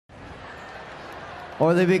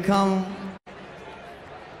or they become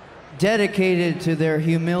dedicated to their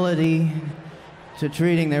humility, to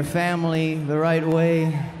treating their family the right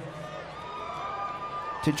way,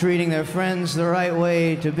 to treating their friends the right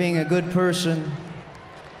way, to being a good person,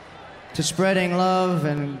 to spreading love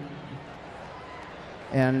and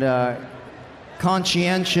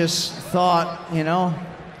conscientious thought, you know.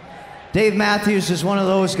 Dave Matthews is one of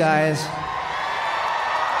those guys.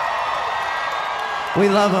 We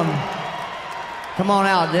love him. Come on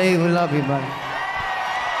out, Dave. We love you, buddy.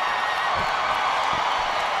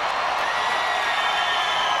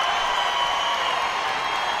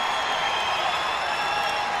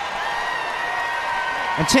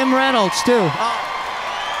 And Tim Reynolds, too.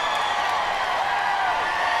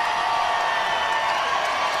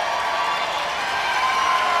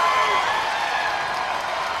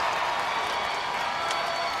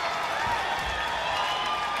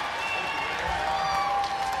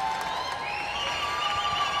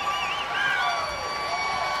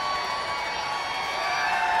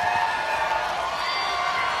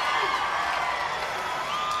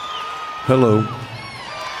 Hello.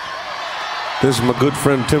 This is my good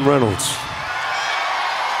friend Tim Reynolds.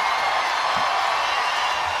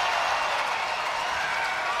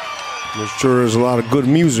 I'm sure there's a lot of good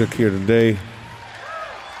music here today.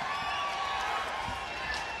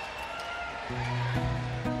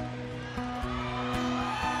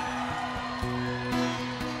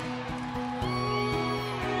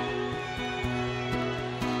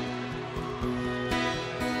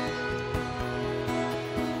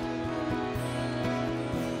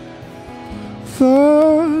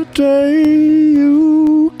 The day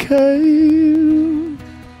you came,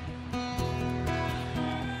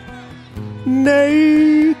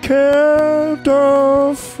 naked,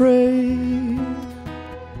 afraid,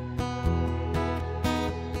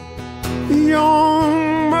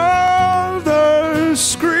 young mother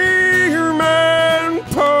screaming,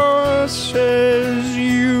 pushes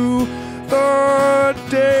you. The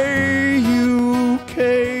day you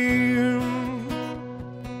came.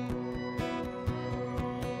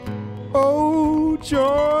 Oh,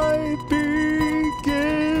 joy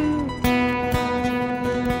begin.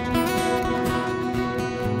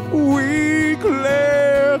 Weak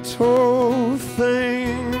little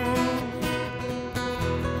thing,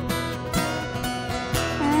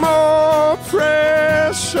 more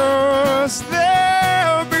precious,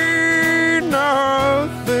 there'll be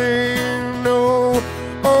nothing. No,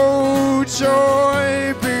 oh,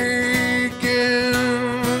 joy begin.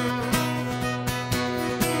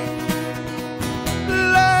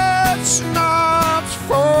 Let's not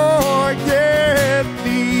forget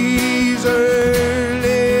these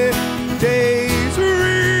early days.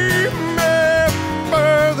 Remember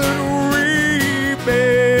that we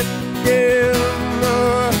begin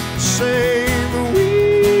the same. We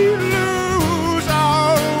lose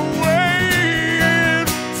our way in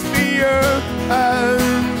fear and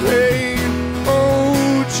pain.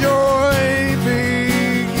 Oh, joy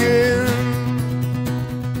begin.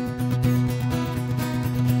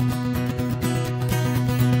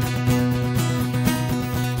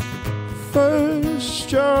 First,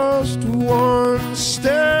 just one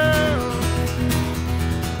step,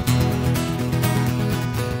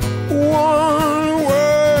 one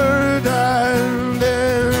word, and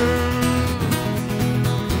then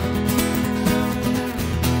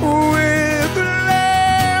with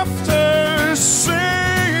laughter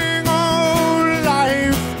sing, oh,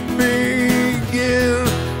 life begin.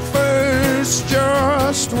 First,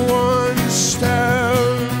 just one step.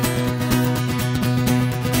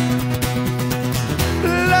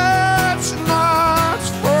 Let's not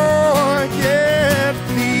forget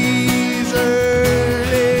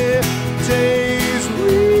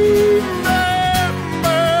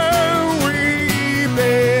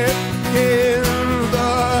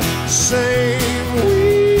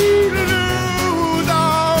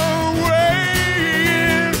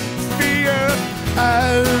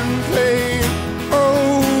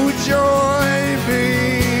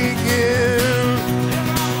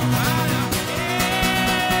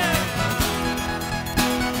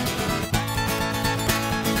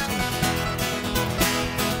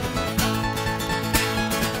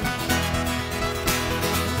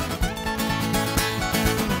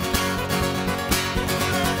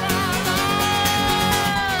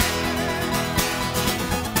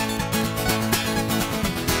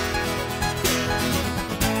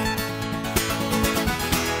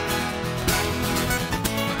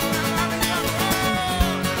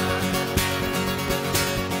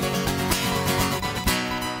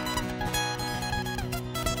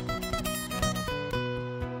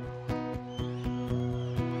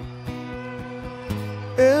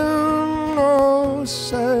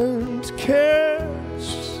innocent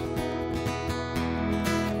kiss,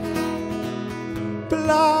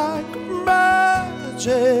 black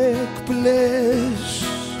magic bliss.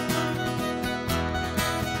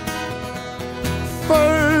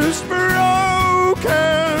 First broken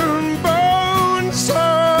bone,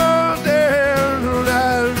 sudden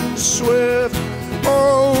and swift.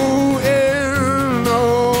 Oh,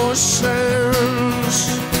 innocence.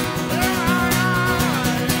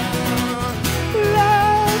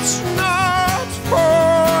 Let's not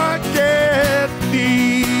forget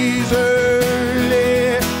these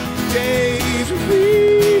early days.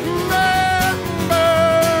 Remember,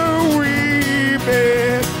 we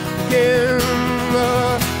begin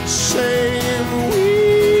the same.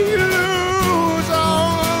 We lose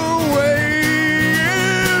our way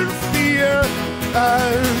in fear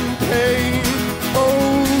and pain.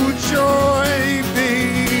 Oh, joy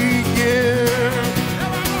begin.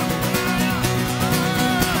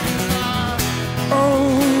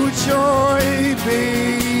 Oh, joy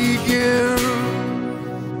begin.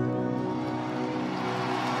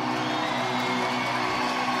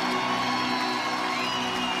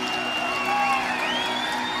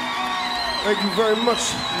 Thank you very much,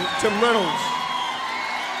 Tim Reynolds.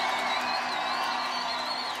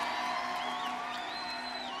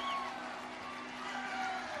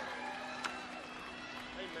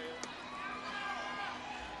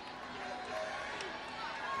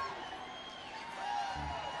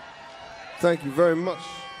 Thank you very much.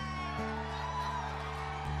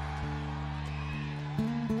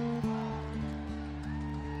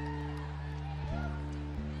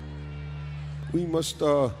 We must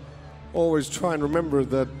always try and remember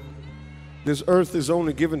that this earth is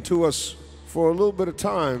only given to us for a little bit of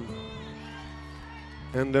time,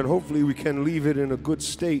 and then hopefully we can leave it in a good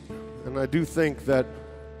state. And I do think that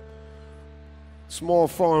small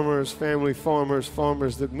farmers, family farmers,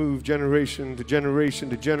 farmers that move generation to generation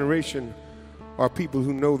to generation are people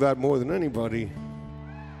who know that more than anybody.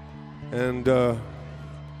 And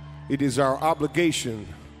it is our obligation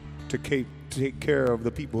to take care of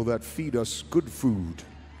the people that feed us good food.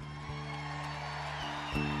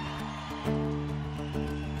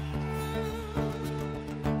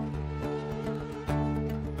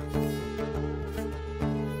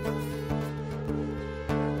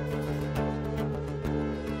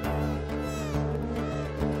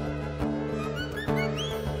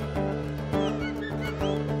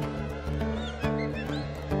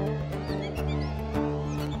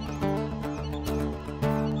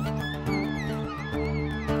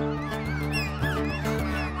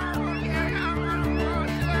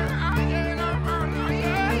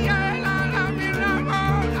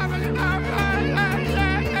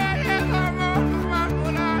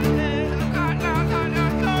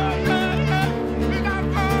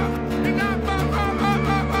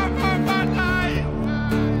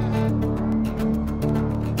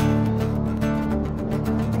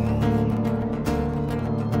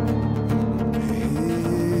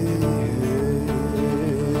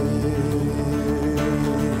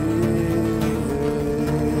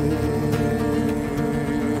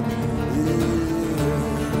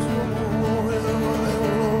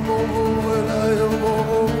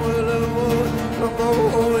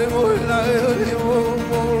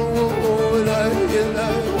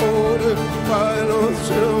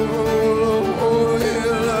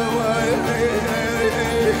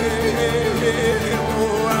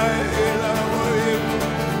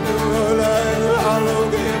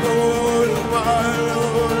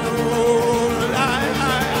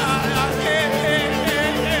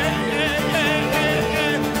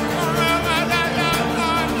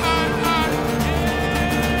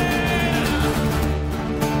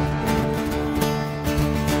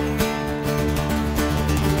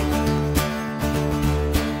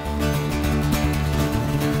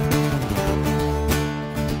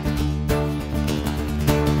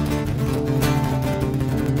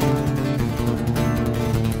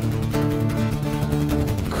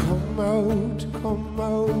 Come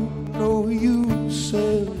out, no use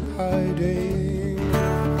in hiding.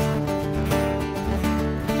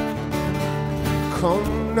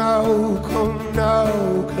 Come now,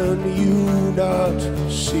 can you not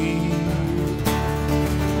see?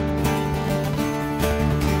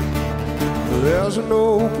 There's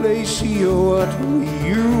no place here, what were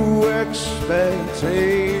you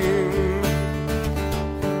expecting?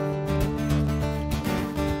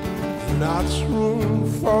 Not room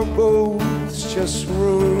for both, it's just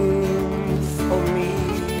room for me.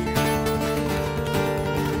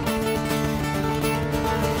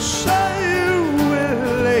 Say you will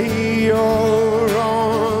lay your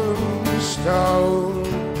arms down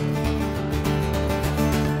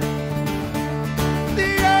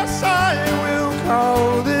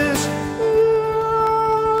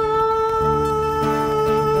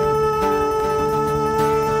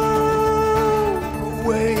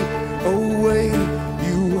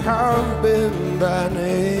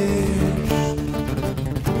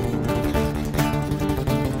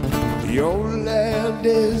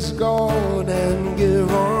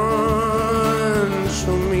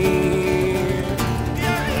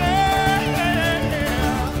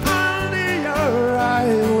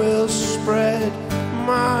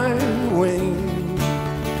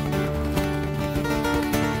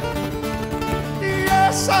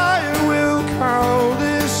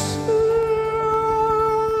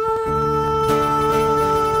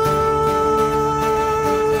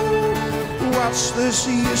what's this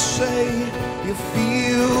you say? You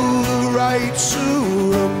feel the right to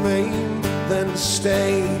remain, then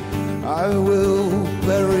stay. I will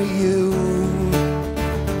bury you.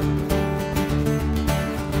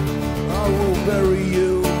 I will bury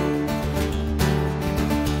you.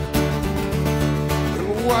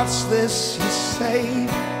 And what's this you say?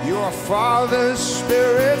 Your father's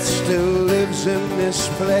spirit still lives in this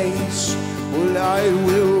place. Well, I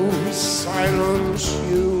will silence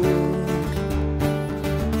you.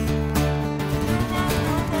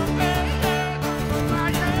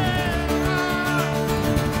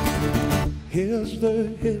 Here's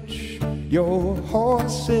the hitch, your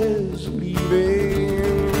horse is leaving.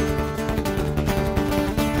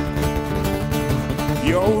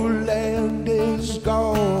 Your land is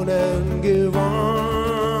gone and given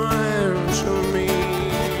to me.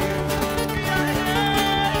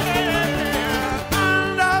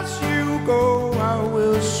 And as you go, I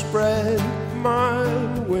will spread my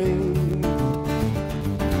wings.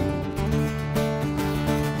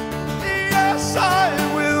 Yes, I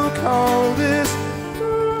will call this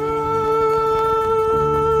road,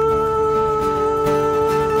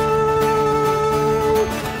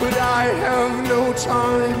 but I have no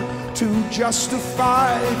time to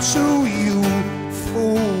justify to you.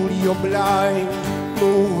 Fool, you're blind,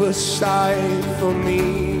 move aside for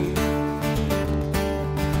me.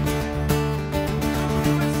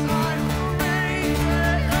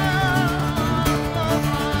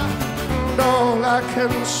 And all I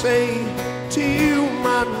can say to you,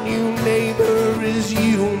 my new neighbor, is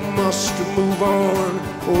you must move on,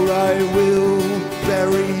 or I will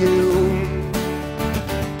bury you.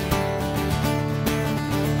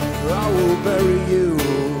 I will bury you.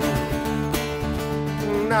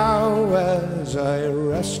 Now as I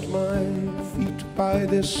rest my feet by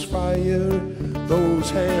this fire, those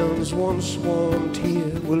hands once warmed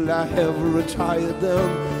here, will I have retired them?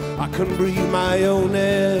 I can breathe my own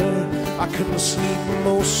air, I can sleep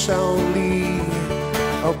most soundly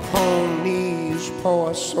upon these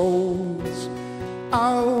poor souls.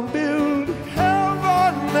 I'll build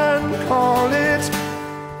heaven and call it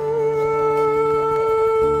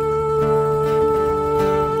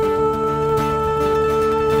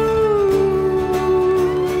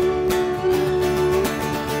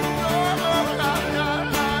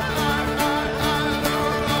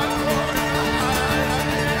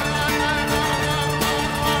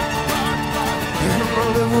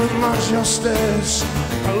justice.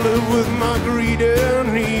 I live with my greed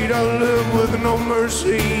and need. I live with no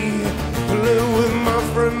mercy. I live with my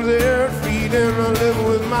friends they're feeding. I live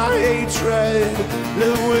with my hatred.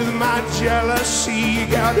 Live with my jealousy.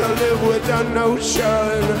 Gotta live with the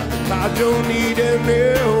notion I don't need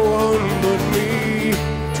anyone but me.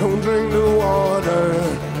 Don't drink the water.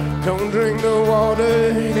 Don't drink the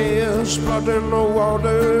water. Here's blood in the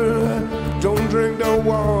water. Don't drink the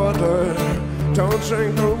water. Don't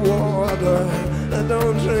drink the water,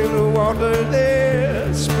 don't drink the water,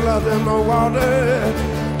 there's blood in the water,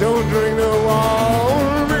 don't drink the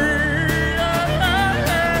water.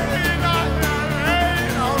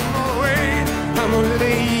 I'm gonna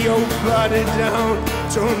lay your body down,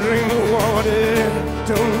 don't drink the water,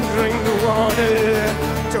 don't drink the water,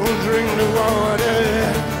 don't drink the water,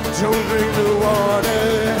 don't drink the water,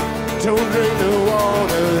 don't drink the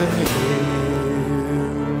water.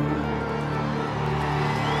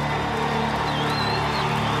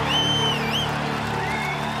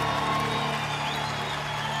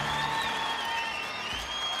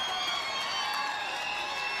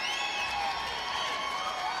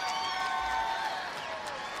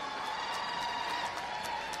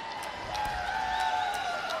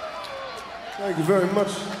 Thank you very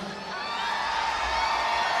much.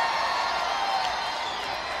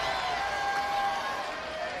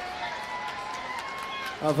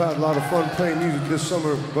 I've had a lot of fun playing music this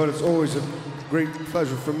summer, but it's always a great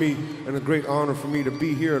pleasure for me and a great honor for me to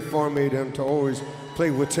be here at Farm Aid and to always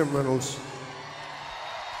play with Tim Reynolds.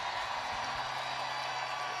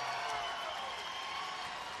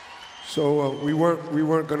 So we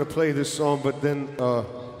weren't going to play this song, but then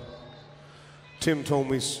Tim told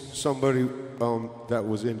me somebody that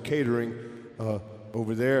was in catering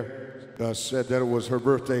over there said that it was her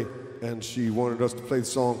birthday and she wanted us to play the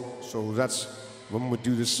song. So that's when we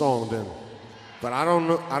do this song then. But I don't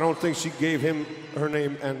know. I don't think she gave him her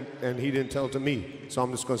name and he didn't tell it to me. So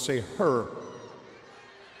I'm just going to say her.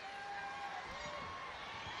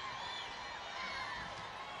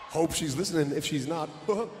 Hope she's listening. If she's not.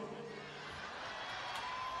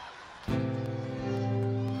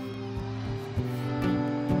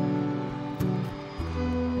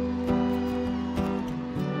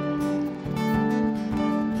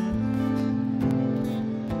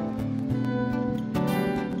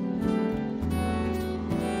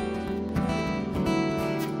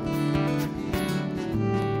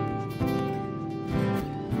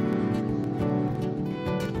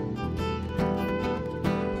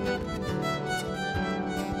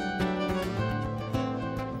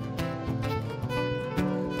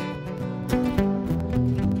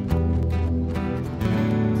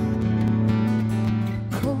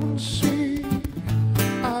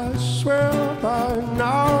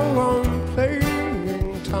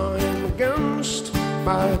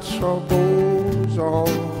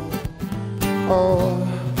 Oh,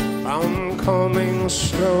 I'm coming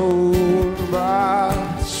slow, my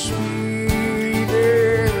sweetie.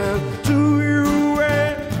 Do you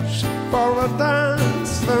wish for a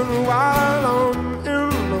dance? Then while I'm in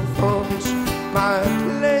the front, my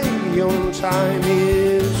play on time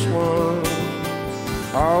is one.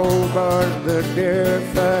 Oh, but the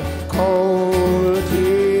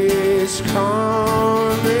difficulties coming.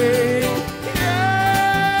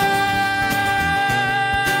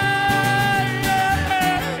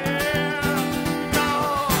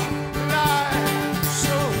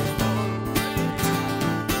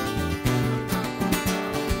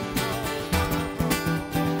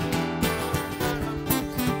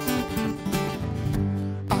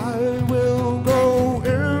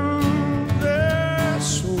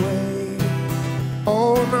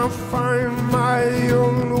 Find my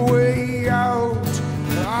own way out.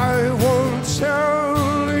 I won't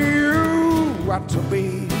tell you what to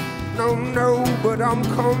be. No, no, but I'm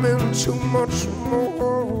coming too much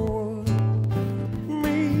more.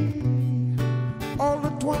 Me, all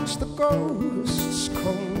at once the ghosts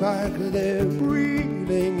come back. They're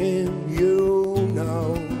breathing in you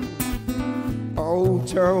now. Oh,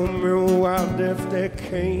 tell me what if they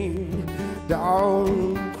came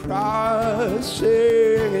down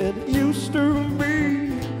crashing. It used to be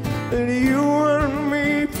that you and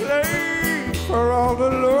me played for all the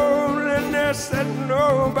loneliness that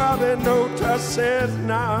nobody notices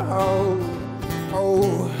now.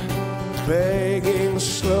 Oh, begging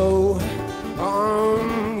slow,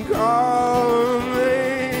 I'm coming.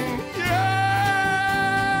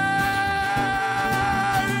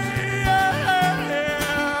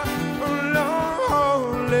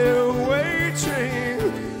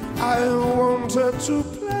 To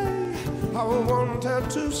play, I wanted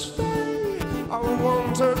to stay, I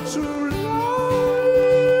wanted to love.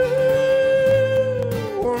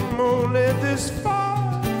 I'm only this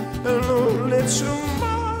far, and only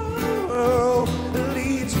tomorrow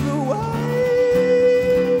leads the way.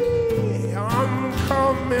 I'm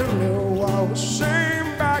coming, I'll sing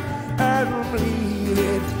back and bleed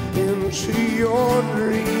it into your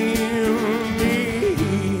dream.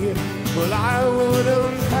 Well, I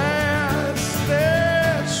wouldn't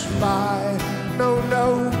by. No,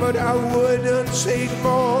 no, but I wouldn't take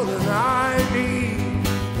more than I need.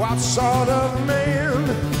 What sort of man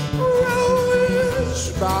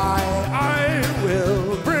rolls by? I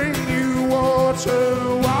will bring you water.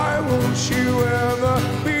 Why won't you ever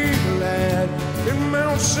be glad? It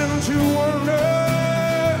melts into wonder.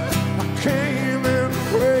 I came in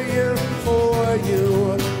praying for you.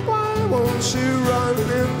 Why won't you run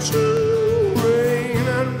into rain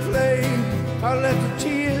and play? I let the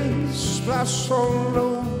tears splash all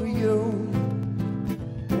over you,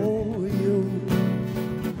 over you,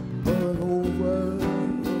 all over,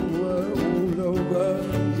 all over,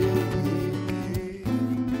 yeah.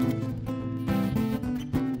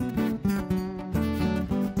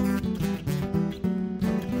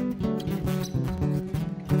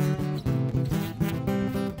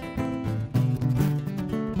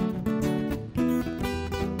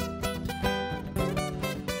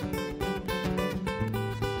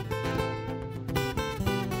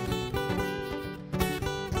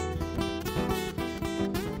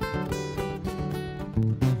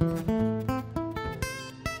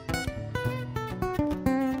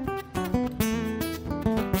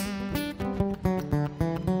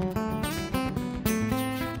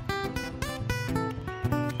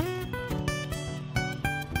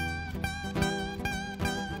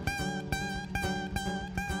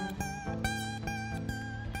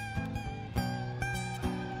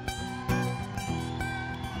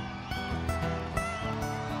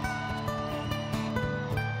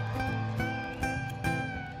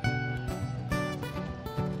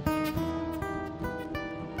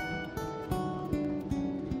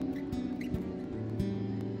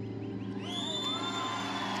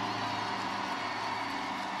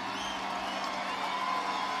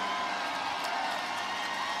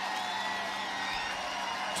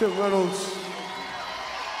 Tim Reynolds,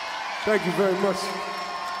 thank you very much.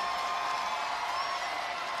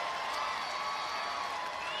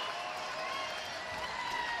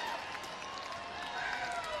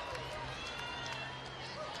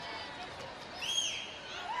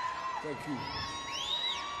 Thank you.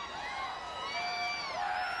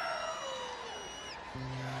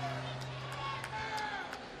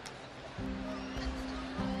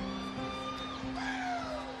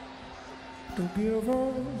 Don't give up, I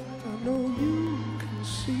know you can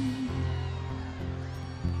see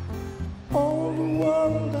all the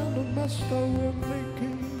world and the mess that we're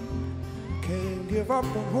making. Can't give up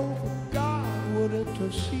the hope of God would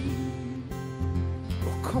intercede.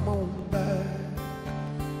 come on back.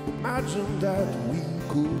 Imagine that we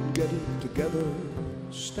could get it together.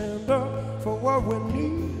 Stand up for what we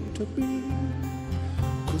need to be.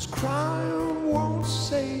 'Cause crying won't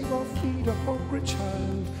save or feed a hungry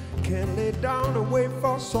child. Can't lay down and wait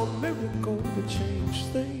for some miracle to change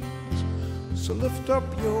things. So lift up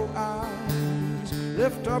your eyes,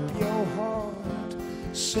 lift up your heart,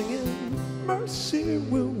 singing, mercy,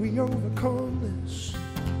 will we overcome this?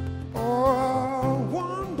 Oh,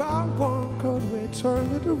 one by one, could we turn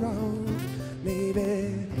it around?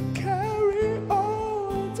 Maybe carry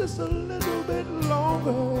on just a little bit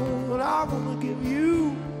longer. But I wanna give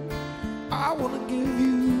you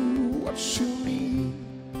what you need.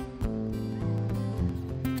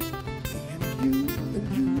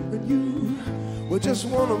 And you, we just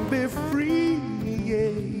wanna be free,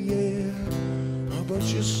 yeah, yeah. But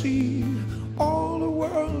you see, all the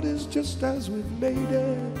world is just as we've made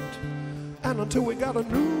it. And until we got a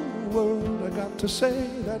new world, I got to say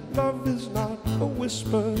that love is not a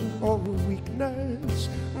whisper or a weakness.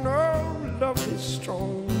 No, love is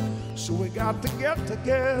strong. So we got to get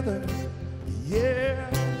together. Yeah,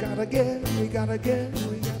 we gotta get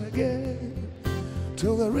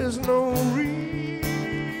till there is no reason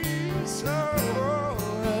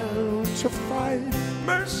to fight.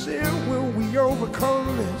 Mercy, will we overcome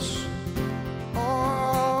this?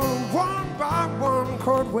 Oh, one by one,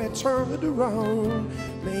 could we turn it around?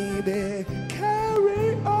 Maybe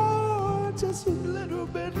carry on just a little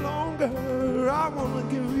bit longer. I wanna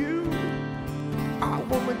give you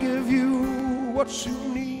what you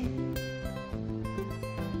need.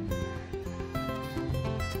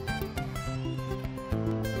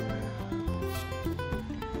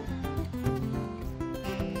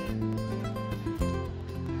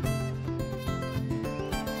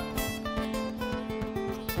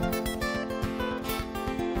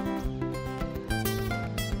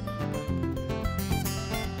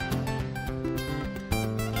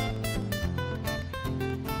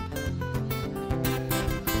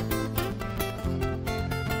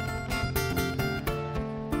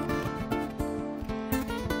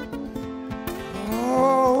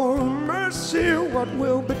 What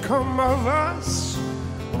will become of us?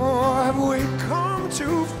 Or have we come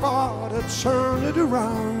too far to turn it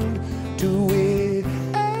around? Do we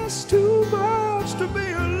ask too much to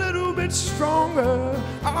be a little bit stronger?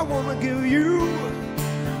 I wanna give you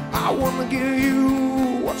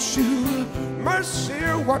what you mercy.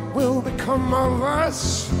 What will become of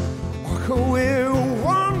us? Or could we,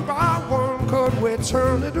 one by one, could we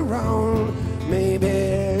turn it around?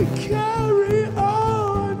 Maybe carry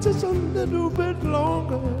on just a little bit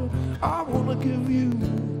longer. I wanna give you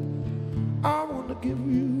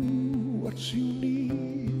what you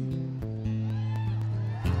need.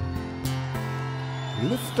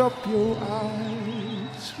 Lift up your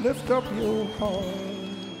eyes, lift up your heart.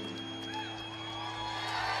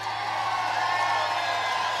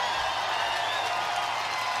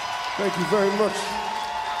 Thank you very much.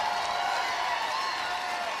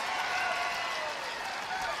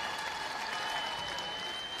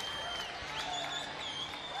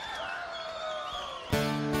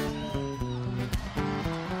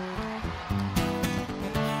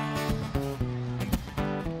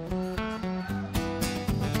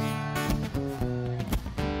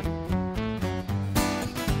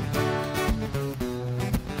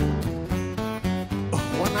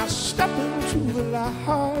 Step into the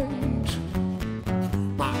light,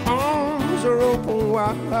 my arms are open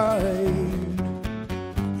wide.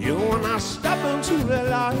 You, when I step into the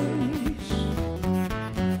light,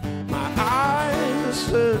 my eyes are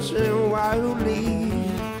searching wildly.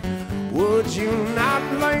 Would you not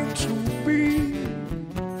like to be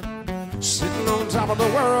sitting on top of the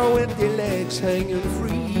world with your legs hanging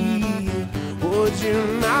free? Would you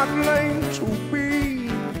not like to be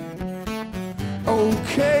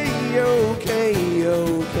okay, okay,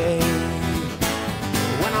 okay?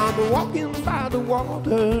 When I'm walking by the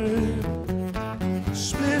water,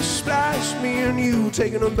 splish splash, me and you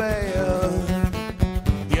taking a bath.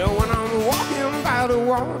 Yeah, when I'm walking by the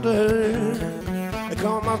water, it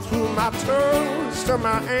come up through my toes, to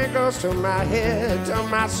my ankles, to my head, to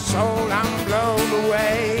my soul. I'm blown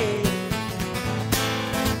away,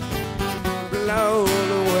 blown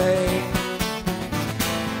away.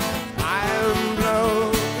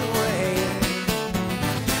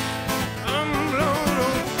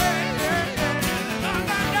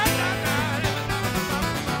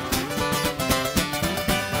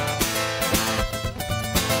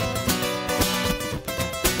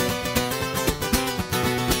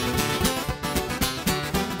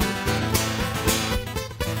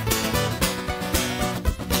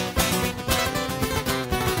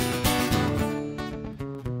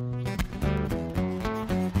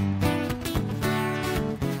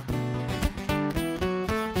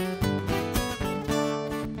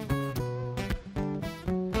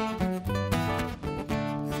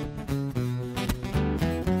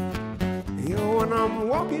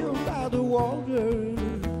 walking by the water.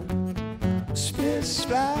 Spit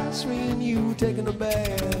splash, me and you taking a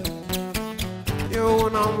bath. Yeah,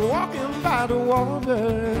 when I'm walking by the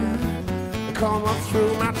water, come up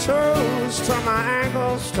through my toes, to my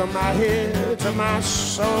ankles, to my head, to my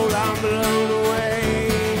soul. I'm blown away.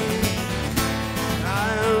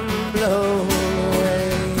 I am blown away.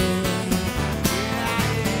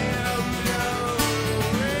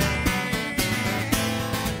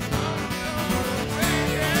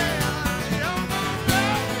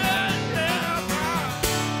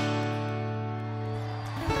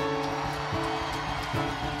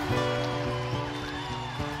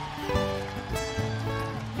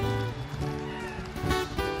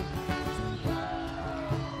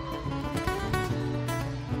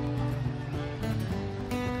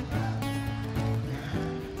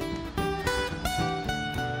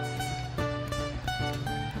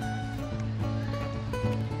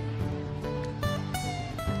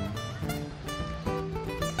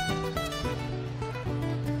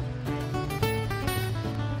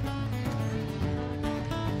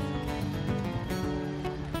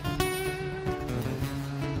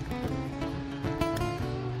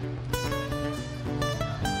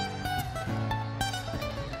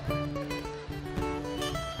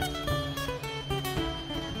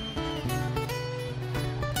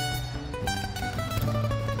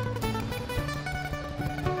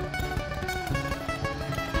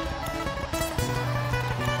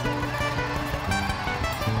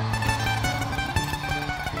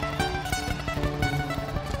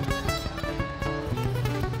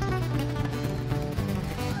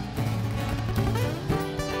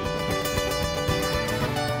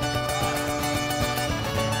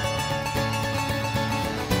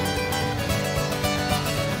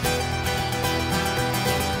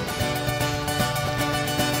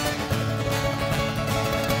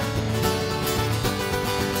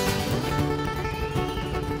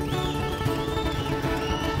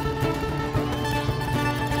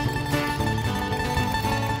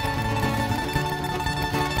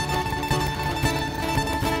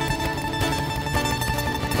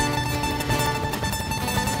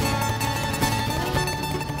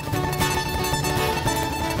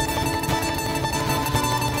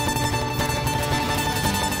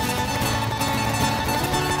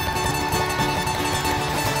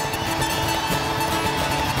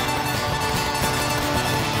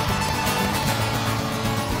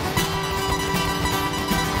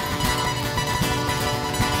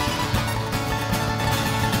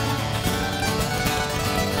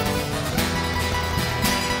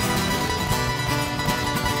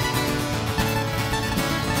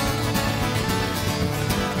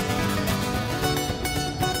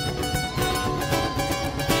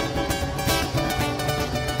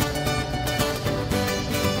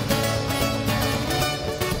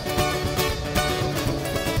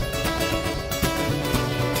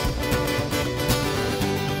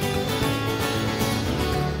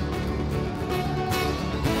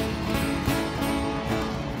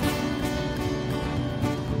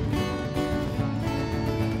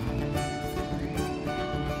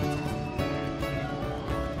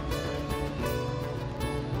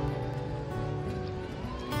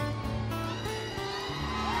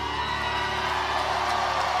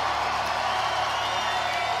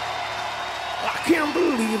 Can't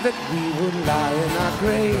believe that we would lie in our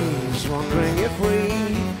graves, wondering if we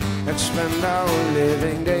had spent our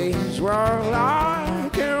living days. Well, I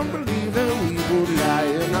can't believe that we would lie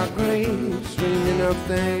in our graves, dreaming of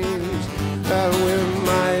things that we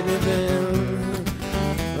might have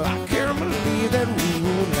been. I can't believe that we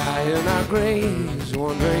would lie in our graves,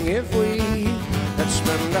 wondering if we had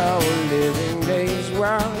spent our living days.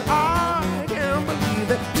 Well, I can't believe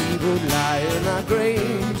that we would lie in our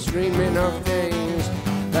graves, dreaming of things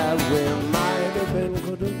that we might have been,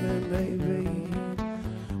 could have been, maybe.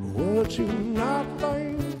 Would you not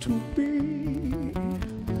like to be?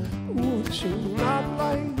 Would you not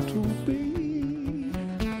like to be?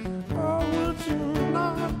 Or would you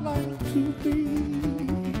not like to be?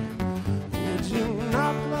 Would you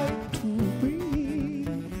not like to be?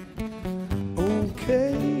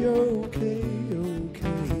 Okay, okay,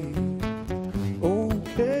 okay.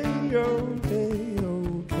 Okay, okay.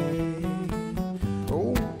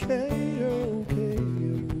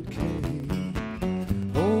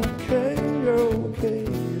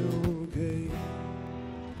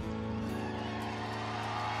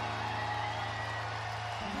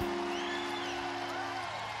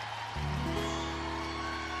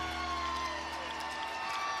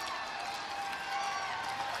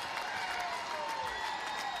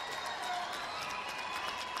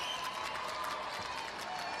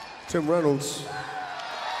 Tim Reynolds.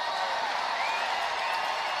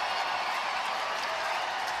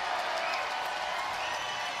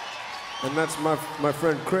 And that's my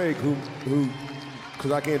friend Craig, who,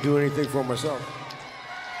 because I can't do anything for myself.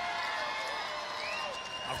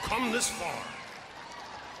 I've come this far.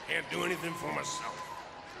 Can't do anything for myself.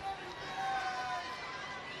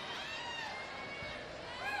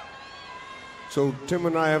 So Tim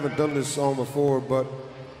and I haven't done this song before, but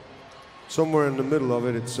somewhere in the middle of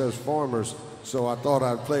it, it says farmers, so I thought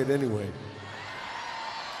I'd play it anyway.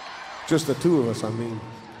 Just the two of us, I mean.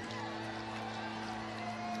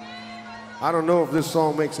 I don't know if this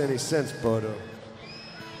song makes any sense, but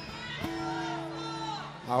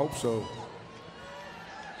I hope so.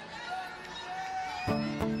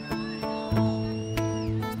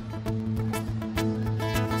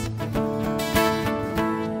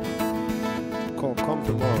 Called Come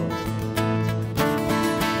Tomorrow.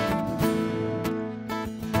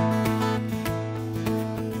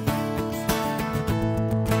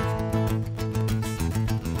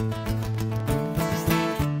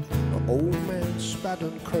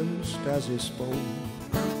 And cursed as he spoke.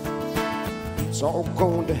 It's all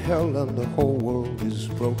going to hell and the whole world is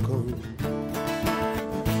broken.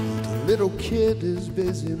 The little kid is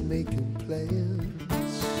busy making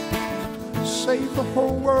plans, save the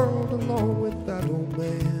whole world along with that old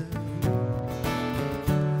man.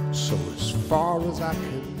 So as far as I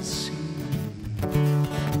can see,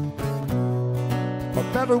 a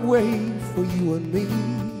better way for you and me.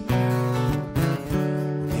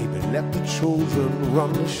 Let the children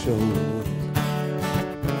run the show.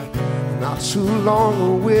 Not too long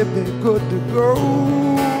or we'll be good to go.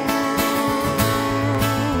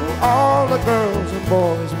 All the girls and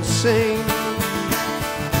boys will sing.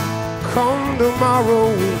 Come tomorrow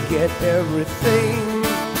we'll get everything.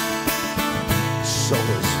 So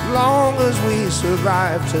as long as we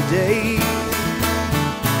survive today,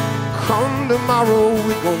 come tomorrow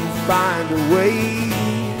we're gonna find a way.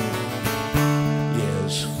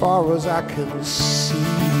 As far as I can see,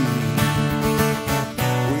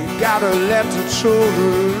 we gotta let the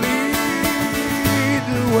children lead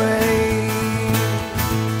the way.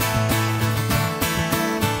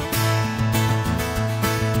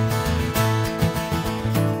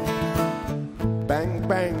 Bang,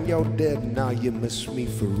 bang, you're dead, now you miss me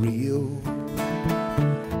for real.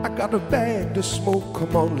 I got a bag to smoke,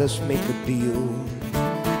 come on, let's make a deal.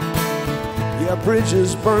 Yeah,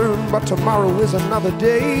 bridges burn, but tomorrow is another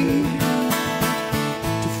day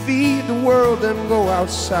to feed the world and go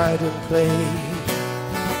outside and play.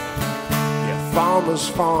 Yeah, farmers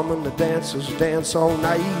farm and the dancers dance all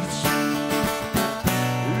night.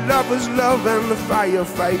 Lovers love and the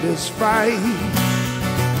firefighters fight.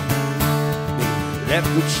 Let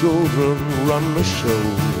the children run the show.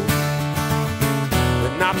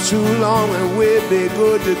 But not too long and we'll be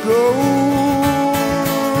good to go.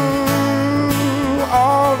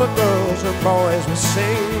 All the girls and boys will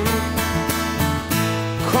sing.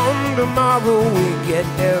 Come tomorrow we get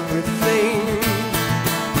everything.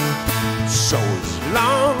 So as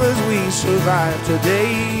long as we survive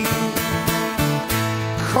today,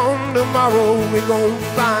 come tomorrow we're gonna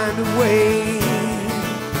find a way.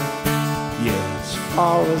 Yeah, as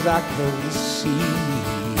far as I can see,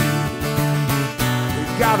 we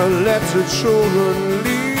gotta let the children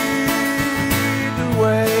lead the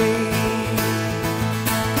way.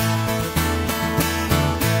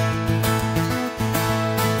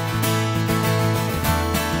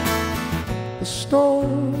 The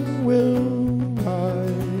storm will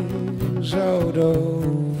rise out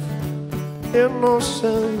of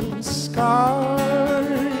innocent skies.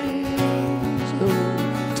 The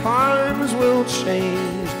times will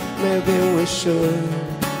change, maybe we should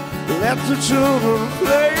let the children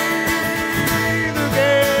play the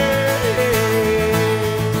game.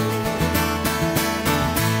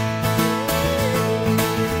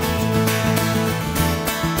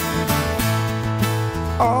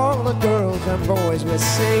 All the girls and boys will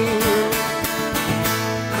sing.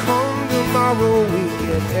 Come tomorrow we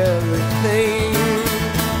get everything.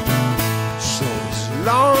 So as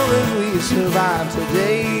long as we survive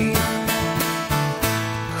today,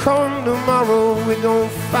 come tomorrow we're gonna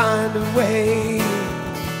find a way.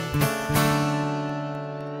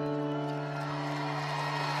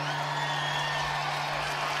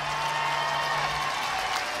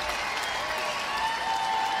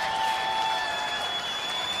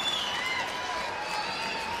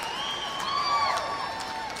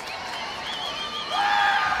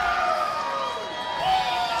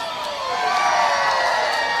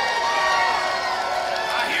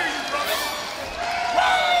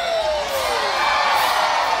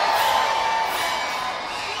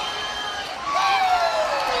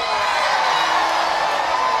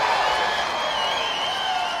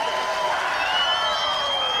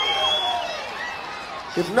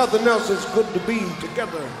 If nothing else, it's good to be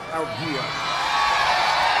together out here.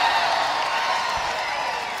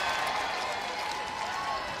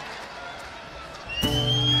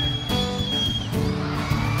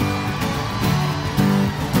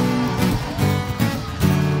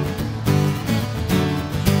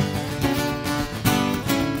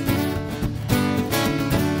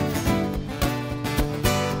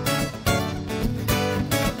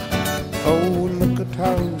 Oh, look at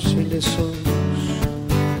how she listens.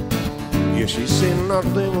 Yeah, she say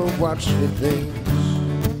nothing or what she thinks.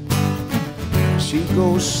 She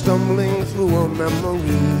goes stumbling through her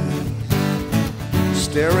memories,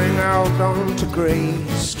 staring out onto gray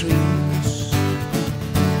streets.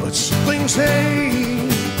 But something say,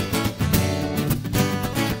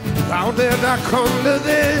 how did I come to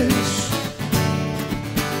this?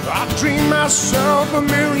 I've dreamed myself a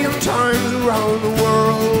million times around the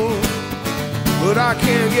world, but I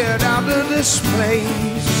can't get out of this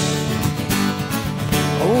place.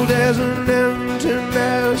 Oh, there's an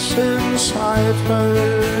emptiness inside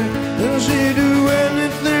her. Does she do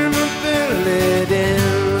anything to fill it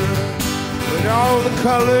in? But all the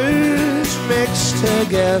colors mixed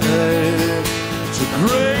together to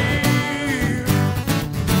gray,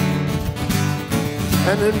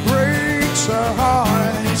 and it breaks her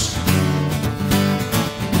heart.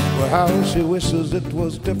 Well, how she wishes it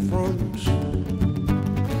was different.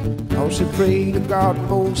 How she prayed to God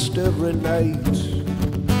most every night.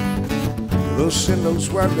 Those sinners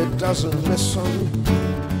where it doesn't listen.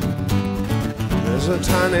 There's a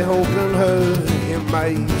tiny hope in her, he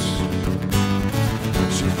might.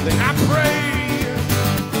 She think I pray,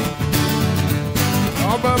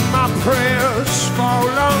 oh, but my prayers fall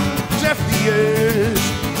on deaf ears.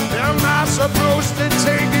 Am I supposed to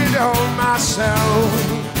take it on myself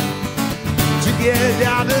to get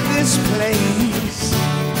out of this place?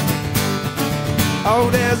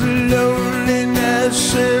 Oh, there's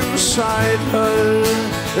loneliness inside her.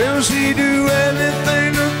 Will she do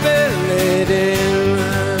anything to fill it in?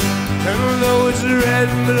 And though it's red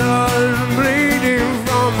blood bleeding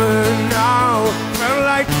from her now, felt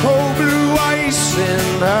like cold blue ice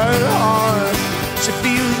in her heart. She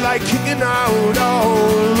feels like kicking out all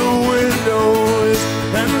the windows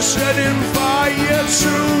and setting fire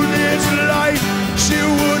to this life. She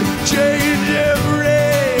would change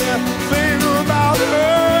everything about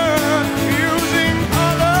her, using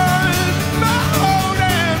colors bold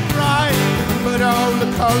and bright, but all the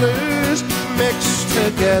colors mixed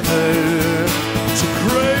together to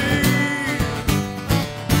gray,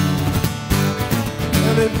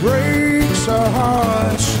 and it breaks her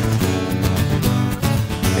heart.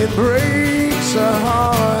 It breaks her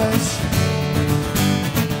heart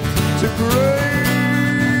to gray.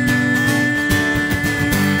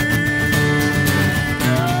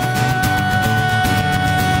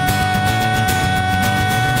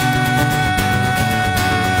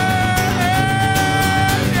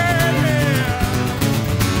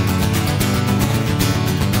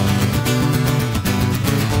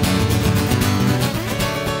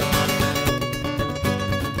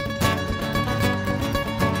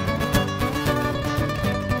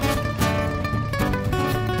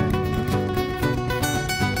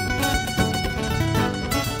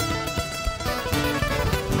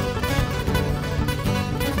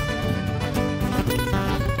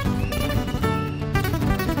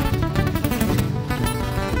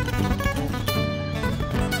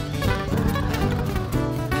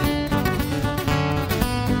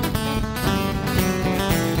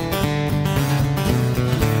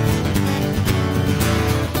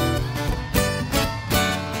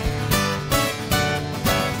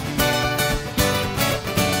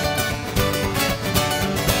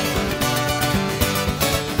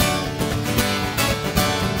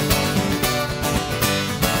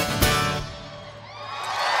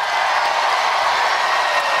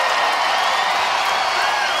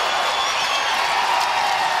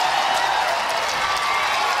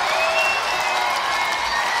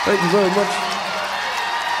 Thank you very much.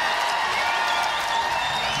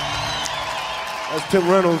 That's Tim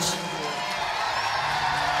Reynolds.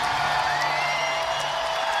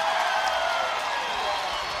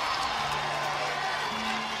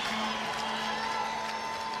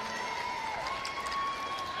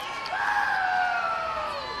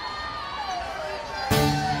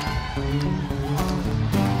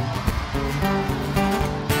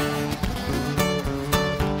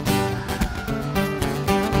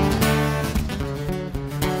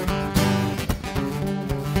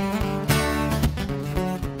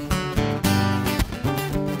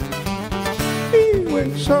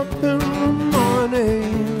 Wakes up in the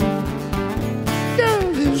morning,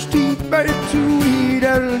 does his teeth back to eat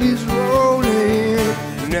world is rolling,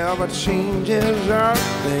 never changes a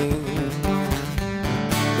thing.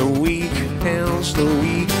 The weak hands, the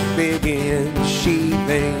weak begin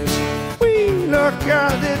sheathings. We look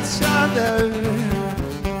at each other,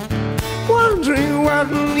 wondering what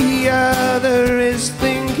the other is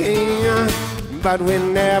thinking, but we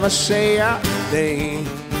never say a thing.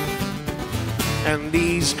 And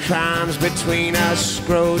these crimes between us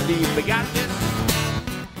grow deep. We got this.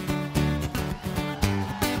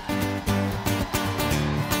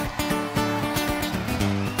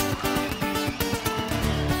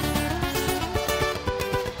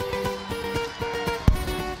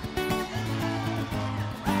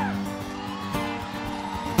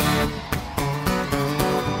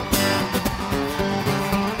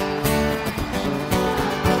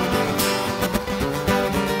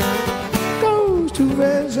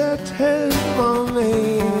 Visit his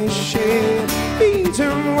mommy, she feeds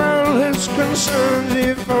him well his concerns,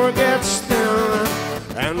 he forgets them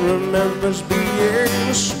and remembers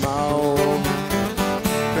being small,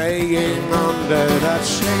 playing under the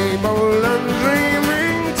table and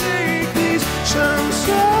dreaming. Take these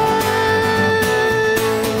sunsets,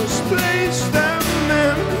 place them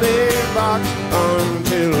in the box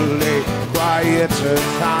until a quieter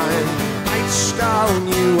time might stone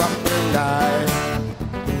you up and die.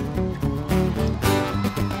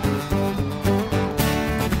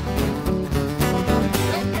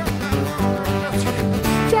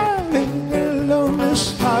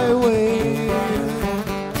 Highway,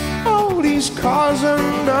 all these cars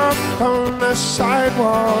end up on the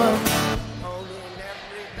sidewalk.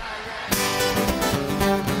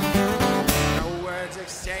 No words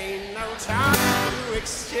exchange, no time to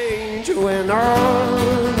exchange. When all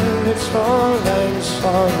it's all and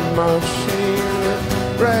some machine,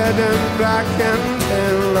 red and black and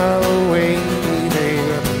yellow waiting.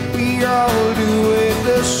 We all do it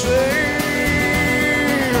the same.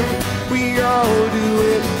 We all do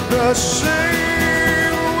it the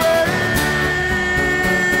same way.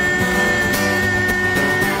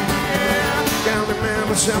 Can't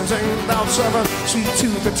remember something about summer, sweet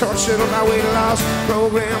tooth, the torch on my way lost.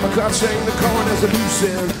 Program a cut, sing the corners of loose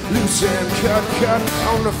end, cut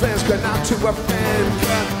on the fence, cut out to a fan,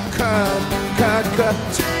 cut.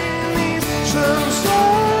 Take these sunsets,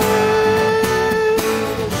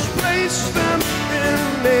 place them in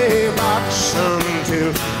a box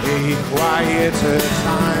until a quieter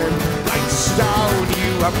time might stone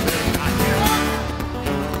you up and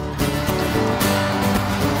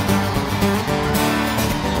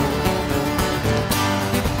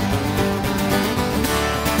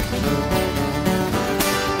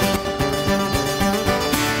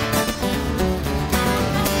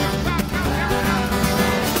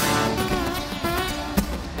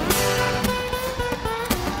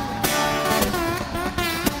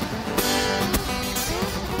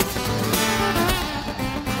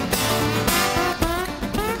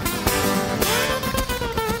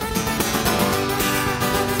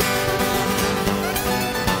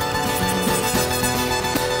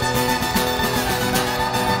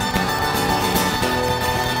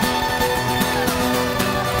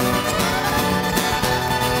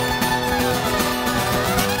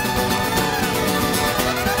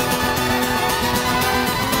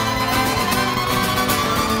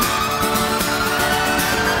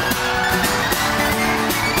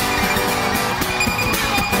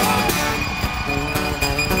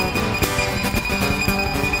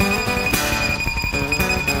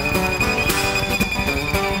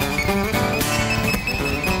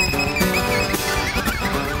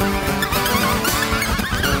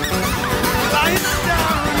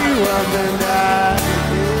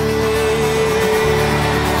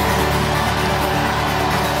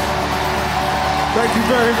Thank you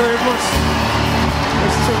very, very much.